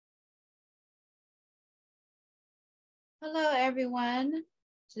Hello, everyone.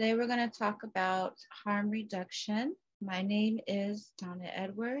 Today we're going to talk about harm reduction. My name is Donna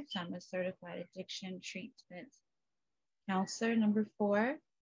Edwards. I'm a certified addiction treatment counselor, number 4.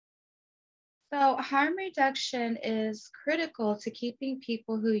 So, harm reduction is critical to keeping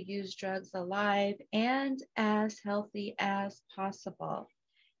people who use drugs alive and as healthy as possible,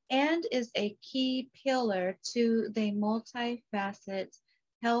 and is a key pillar to the multifaceted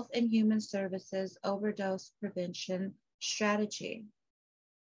health and human services overdose prevention strategy.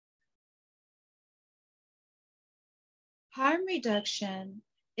 Harm reduction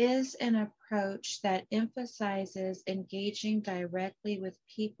is an approach that emphasizes engaging directly with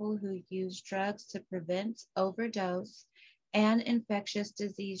people who use drugs to prevent overdose and infectious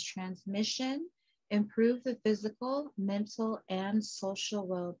disease transmission, improve the physical, mental, and social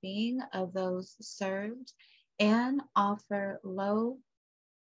well being of those served, and offer low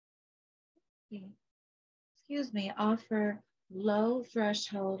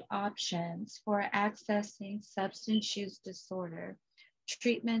threshold options for accessing substance use disorder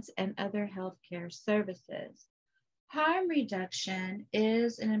treatments and other healthcare services. Harm reduction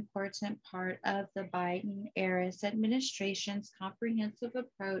is an important part of the Biden-Harris administration's comprehensive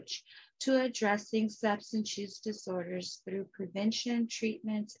approach to addressing substance use disorders through prevention,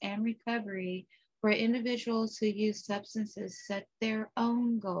 treatment, and recovery where individuals who use substances set their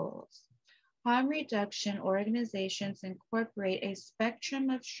own goals. Harm reduction organizations incorporate a spectrum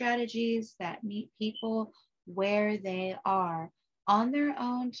of strategies that meet people where they are on their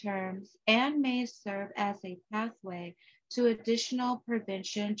own terms and may serve as a pathway to additional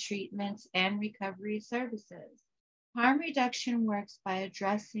prevention, treatments, and recovery services. Harm reduction works by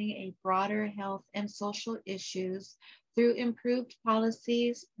addressing a broader health and social issues through improved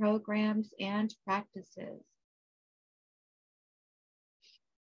policies, programs, and practices.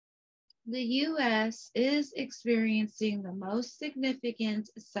 The U.S. is experiencing the most significant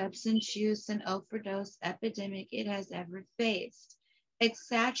substance use and overdose epidemic it has ever faced,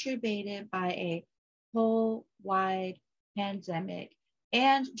 exacerbated by a whole wide pandemic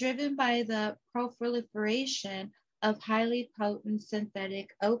and driven by the proliferation of highly potent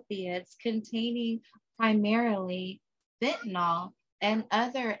synthetic opiates containing primarily fentanyl and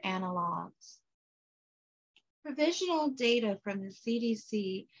other analogs. Provisional data from the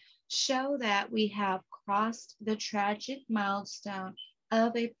CDC show that we have crossed the tragic milestone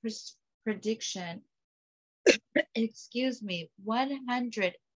of a prediction,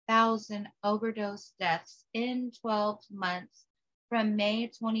 100,000 overdose deaths in 12 months from May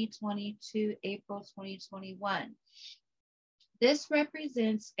 2020 to April 2021. This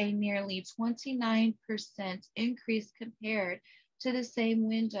represents a nearly 29% increase compared to the same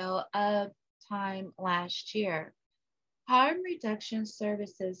window of time last year. Harm reduction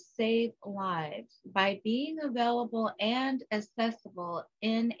services save lives by being available and accessible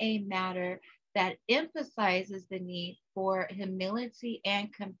in a manner that emphasizes the need for humility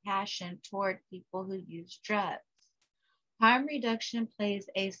and compassion toward people who use drugs. Harm reduction plays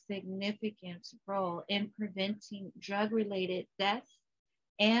a significant role in preventing drug related deaths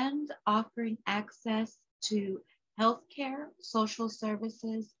and offering access to healthcare, social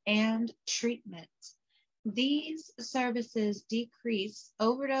services, and treatment. These services decrease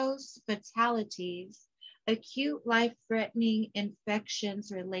overdose fatalities, acute life threatening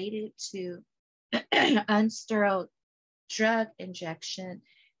infections related to unsterile drug injection,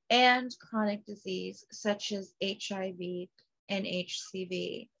 and chronic disease such as HIV and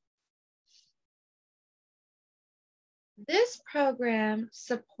HCV. This program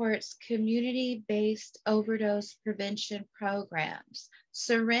supports community-based overdose prevention programs,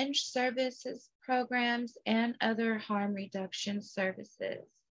 syringe services programs, and other harm reduction services.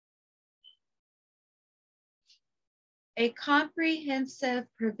 A comprehensive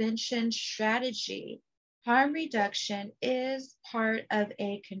prevention strategy. Harm reduction is part of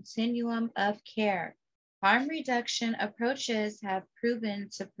a continuum of care. Harm reduction approaches have proven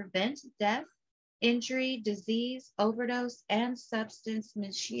to prevent death, injury, disease, overdose, and substance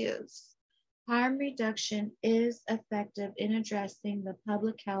misuse. Harm reduction is effective in addressing the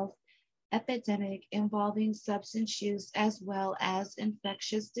public health epidemic involving substance use as well as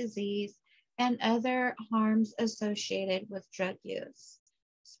infectious disease and other harms associated with drug use.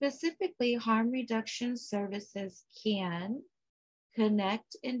 Specifically, harm reduction services can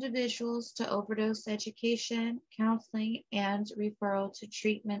connect individuals to overdose education, counseling, and referral to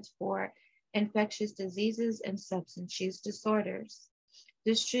treatment for infectious diseases and substance use disorders,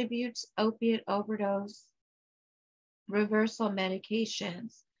 distributes opiate overdose reversal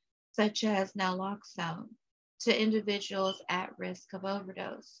medications, such as naloxone, to individuals at risk of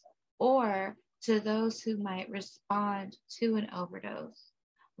overdose, or to those who might respond to an overdose,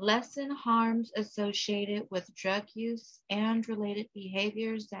 lessen harms associated with drug use and related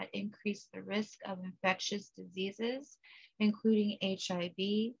behaviors that increase the risk of infectious diseases, including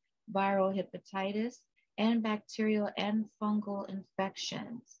HIV, viral hepatitis, and bacterial and fungal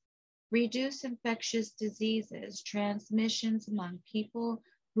infections. Reduce infectious diseases transmissions among people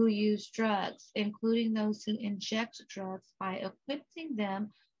who use drugs, including those who inject drugs, by equipping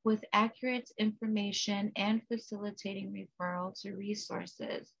them with accurate information and facilitating referral to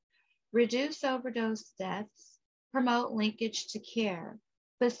resources. Reduce overdose deaths, promote linkage to care,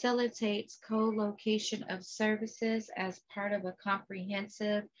 facilitates co-location of services as part of a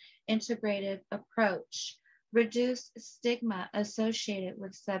comprehensive, integrative approach, reduce stigma associated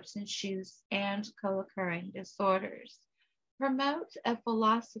with substance use and co-occurring disorders, promote a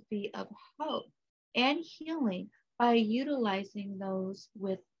philosophy of hope and healing by utilizing those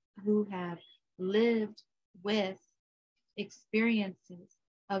who have lived with experiences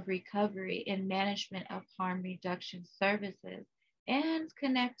of recovery and management of harm reduction services, and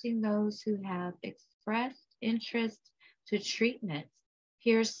connecting those who have expressed interest to treatments,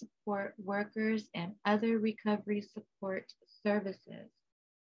 peer support workers, and other recovery support services.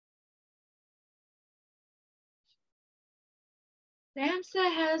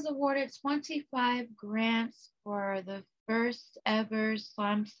 SAMHSA has awarded 25 grants for the first ever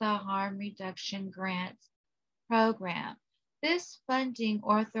SAMHSA Harm Reduction Grants Program. This funding,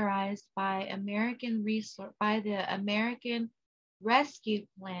 authorized by the American Rescue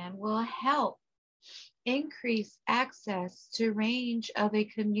Plan, will help increase access to range of a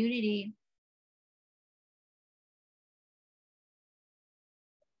community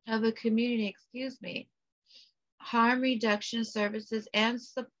harm reduction services and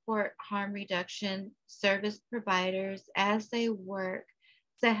support harm reduction service providers as they work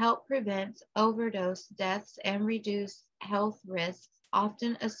to help prevent overdose deaths and reduce health risks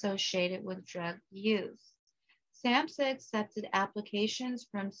often associated with drug use. SAMHSA accepted applications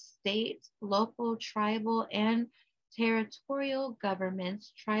from state, local, tribal, and territorial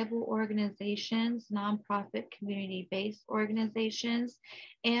governments, tribal organizations, nonprofit community-based organizations,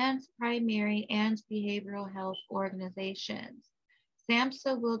 and primary and behavioral health organizations.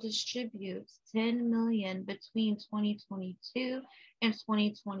 SAMHSA will distribute $10 million between 2022 and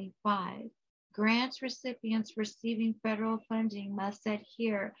 2025. Grant recipients receiving federal funding must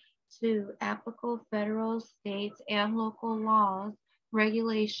adhere to applicable federal, state, and local laws,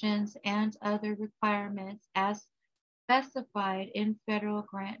 regulations, and other requirements as specified in federal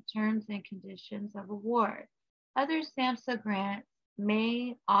grant terms and conditions of award. Other SAMHSA grants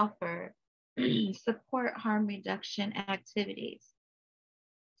may offer support harm reduction activities.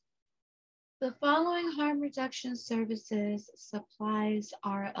 The following harm reduction services supplies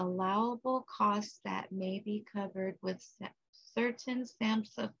are allowable costs that may be covered with certain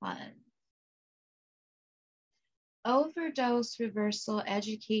SAMHSA funds. Overdose reversal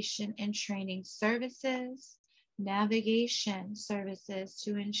education and training services, navigation services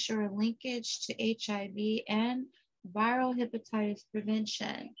to ensure linkage to HIV and viral hepatitis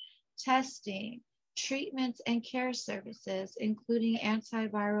prevention, testing, treatment and care services, including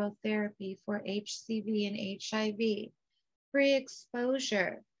antiviral therapy for HCV and HIV,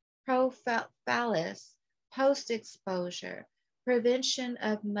 pre-exposure, prophylaxis, post-exposure, prevention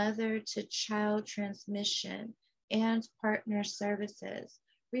of mother-to-child transmission, and partner services,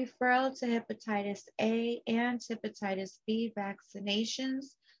 referral to hepatitis A and hepatitis B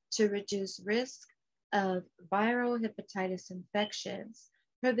vaccinations to reduce risk of viral hepatitis infections,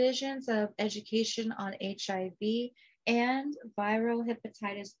 provisions of education on HIV and viral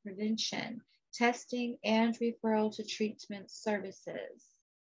hepatitis prevention, testing, and referral to treatment services.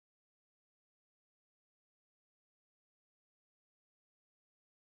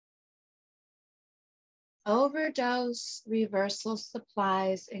 Overdose reversal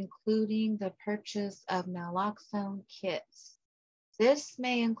supplies, including the purchase of naloxone kits. This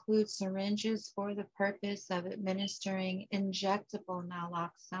may include syringes for the purpose of administering injectable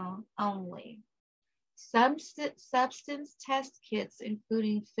naloxone only. Substance test kits,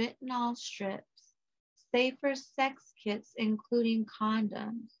 including fentanyl strips, safer sex kits, including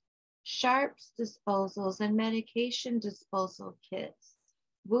condoms, sharps disposals and medication disposal kits,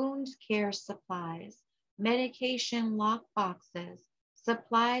 wound care supplies, medication lock boxes,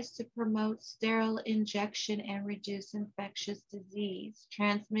 supplies to promote sterile injection and reduce infectious disease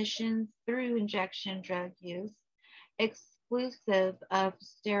transmissions through injection drug use, exclusive of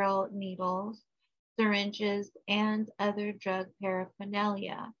sterile needles, syringes, and other drug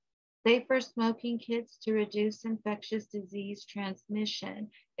paraphernalia, Safer smoking kits to reduce infectious disease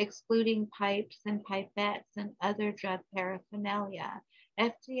transmission, excluding pipes and pipettes and other drug paraphernalia.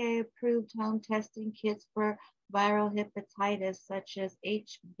 FDA-approved home testing kits for viral hepatitis such as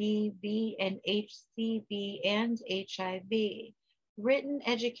HBV and HCV and HIV. Written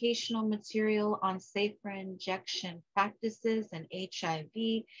educational material on safer injection practices and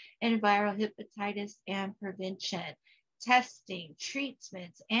HIV and viral hepatitis and prevention testing,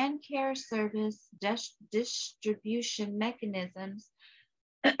 treatments, and care service distribution mechanisms,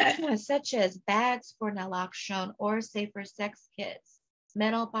 such as bags for naloxone or safer sex kits,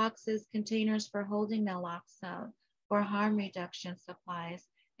 metal boxes, containers for holding naloxone, for harm reduction supplies,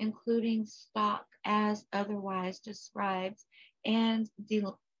 including stock as otherwise described and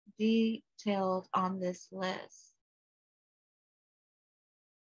detailed on this list.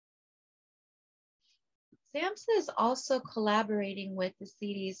 SAMHSA is also collaborating with the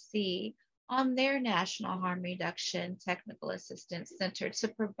CDC on their National Harm Reduction Technical Assistance Center to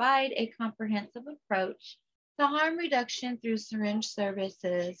provide a comprehensive approach to harm reduction through syringe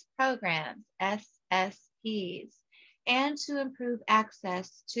services programs, SSPs, and to improve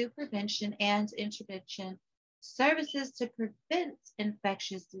access to prevention and intervention services to prevent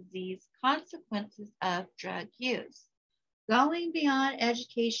infectious disease consequences of drug use. Going beyond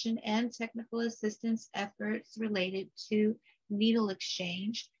education and technical assistance efforts related to needle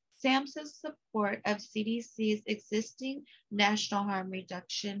exchange, SAMHSA's support of CDC's existing National Harm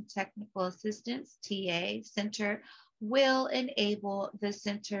Reduction Technical Assistance TA Center will enable the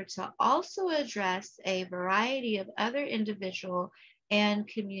center to also address a variety of other individual and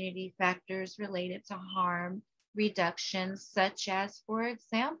community factors related to harm reduction, such as, for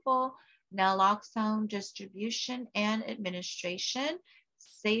example, naloxone distribution and administration,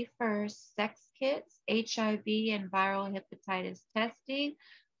 safer sex kits, HIV and viral hepatitis testing,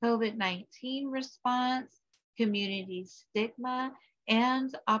 COVID-19 response, community stigma,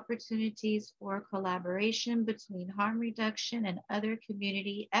 and opportunities for collaboration between harm reduction and other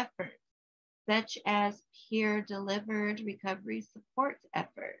community efforts, such as peer-delivered recovery support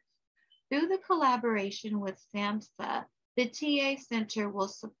efforts. Through the collaboration with SAMHSA, the TA Center will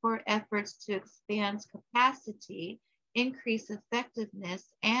support efforts to expand capacity, increase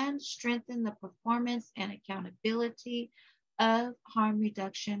effectiveness, and strengthen the performance and accountability of harm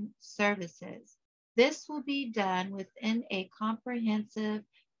reduction services. This will be done within a comprehensive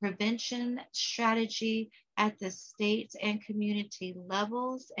prevention strategy at the state and community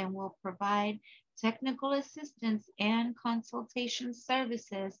levels and will provide technical assistance and consultation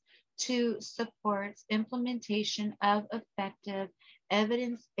services to support implementation of effective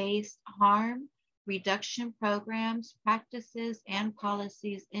evidence-based harm reduction programs, practices, and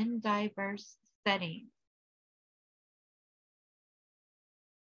policies in diverse settings.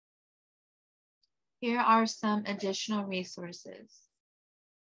 Here are some additional resources.